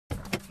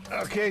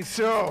Okay,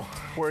 so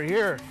we're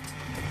here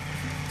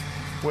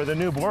where the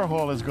new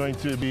borehole is going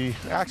to be.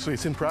 Actually,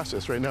 it's in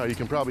process right now. You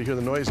can probably hear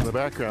the noise in the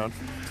background.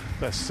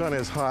 The sun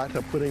is hot.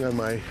 I'm putting on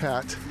my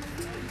hat.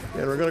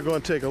 And we're going to go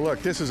and take a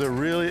look. This is a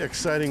really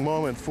exciting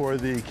moment for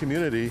the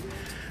community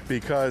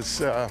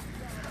because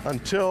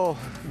until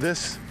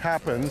this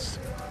happens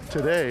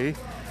today,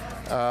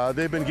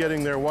 they've been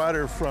getting their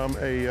water from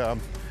a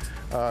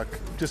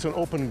just an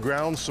open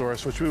ground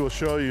source, which we will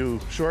show you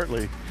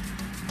shortly.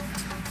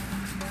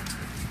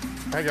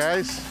 Hi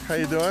guys, how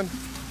you doing?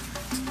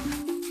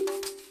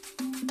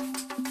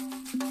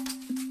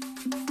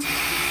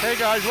 Hey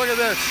guys, look at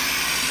this.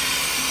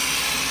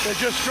 They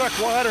just struck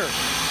water.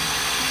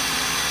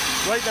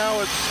 Right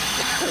now it's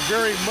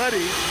very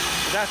muddy.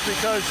 That's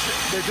because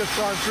they've just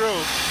gone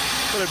through.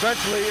 But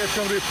eventually it's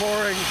going to be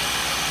pouring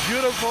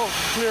beautiful,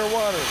 clear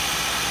water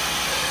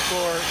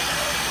for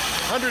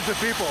hundreds of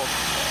people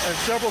and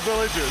several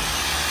villages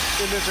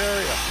in this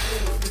area.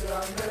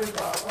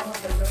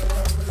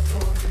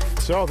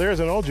 So there's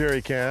an old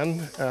jerry can.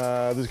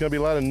 There's going to be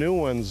a lot of new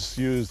ones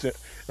used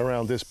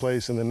around this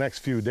place in the next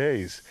few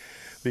days,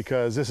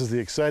 because this is the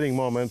exciting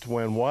moment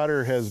when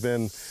water has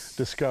been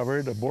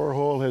discovered. A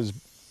borehole is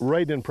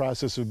right in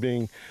process of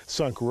being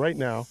sunk right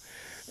now,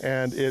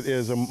 and it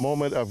is a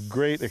moment of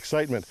great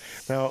excitement.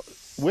 Now,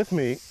 with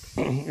me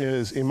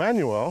is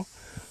Emmanuel,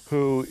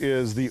 who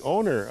is the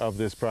owner of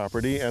this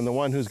property and the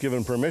one who's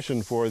given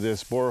permission for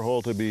this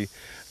borehole to be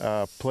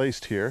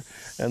placed here.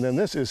 And then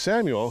this is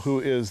Samuel, who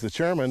is the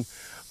chairman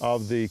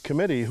of the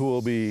committee who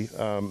will be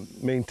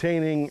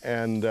maintaining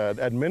and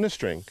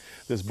administering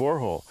this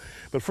borehole.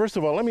 But first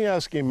of all, let me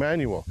ask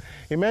Emmanuel.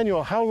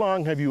 Emmanuel, how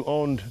long have you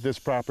owned this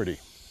property?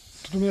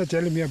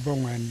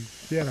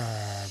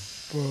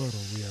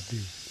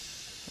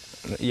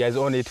 He has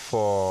owned it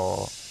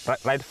for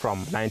right from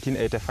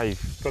 1985.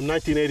 From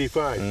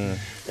 1985.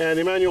 And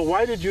Emmanuel,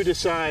 why did you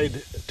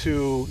decide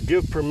to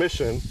give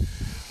permission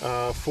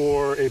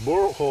for a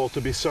borehole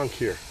to be sunk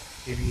here?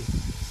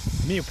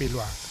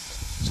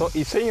 So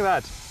he's saying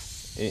that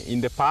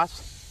in the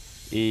past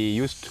he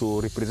used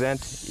to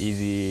represent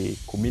his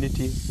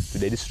community to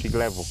the district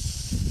level.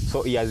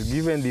 So he has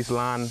given this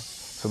land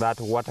so that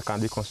water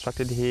can be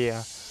constructed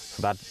here,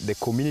 so that the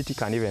community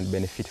can even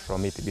benefit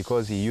from it,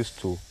 because he used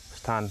to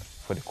stand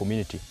for the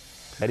community.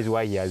 That is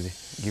why he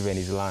has given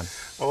his land.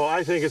 Oh,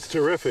 I think it's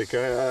terrific.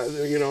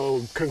 You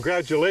know,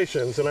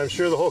 congratulations, and I'm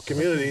sure the whole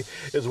community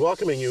is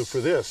welcoming you for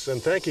this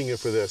and thanking you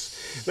for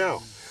this. Now,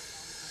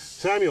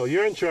 Samuel,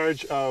 you're in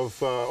charge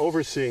of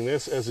overseeing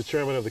this as the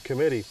chairman of the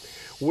committee.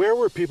 Where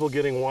were people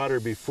getting water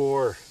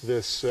before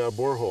this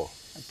borehole?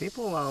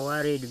 People are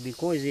worried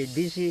because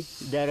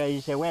there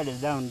is a well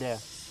down there.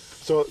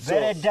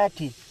 Very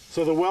dirty.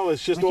 So the well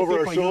is just over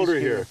our shoulder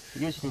here.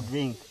 Used to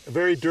drink.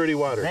 Very dirty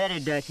water. Very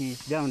dirty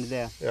down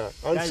there. Yeah,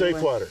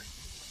 unsafe water.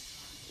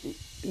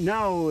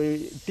 Now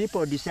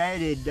people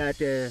decided that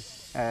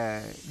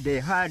they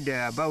heard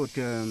about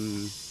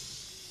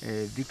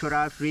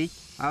Victoria Street,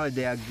 how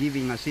they are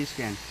giving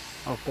assistance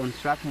of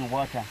constructing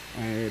water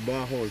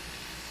borehole,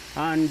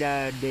 and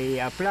they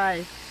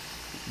apply.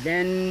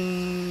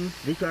 Then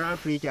Victoria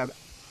Street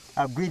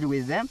agreed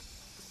with them,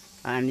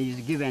 and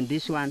he's given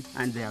this one,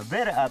 and they are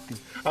very happy.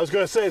 I was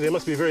going to say, they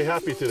must be very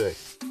happy today.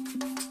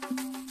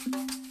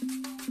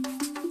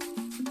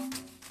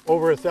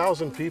 Over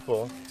 1,000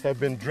 people have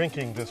been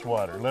drinking this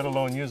water, let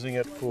alone using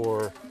it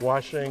for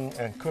washing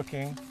and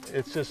cooking.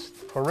 It's just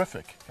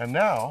horrific. And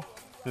now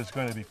there's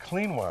going to be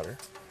clean water,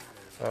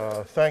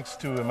 thanks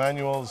to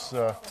Emmanuel's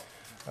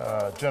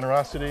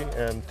generosity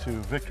and to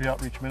Victory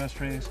Outreach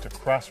Ministries, to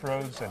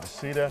Crossroads and to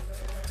CETA.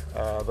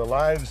 The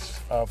lives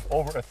of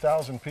over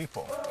 1,000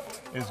 people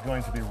is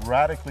going to be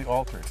radically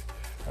altered.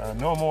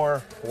 No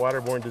more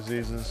waterborne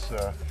diseases,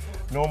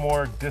 no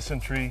more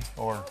dysentery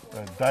or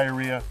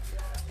diarrhea.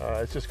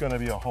 It's just going to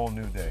be a whole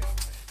new day.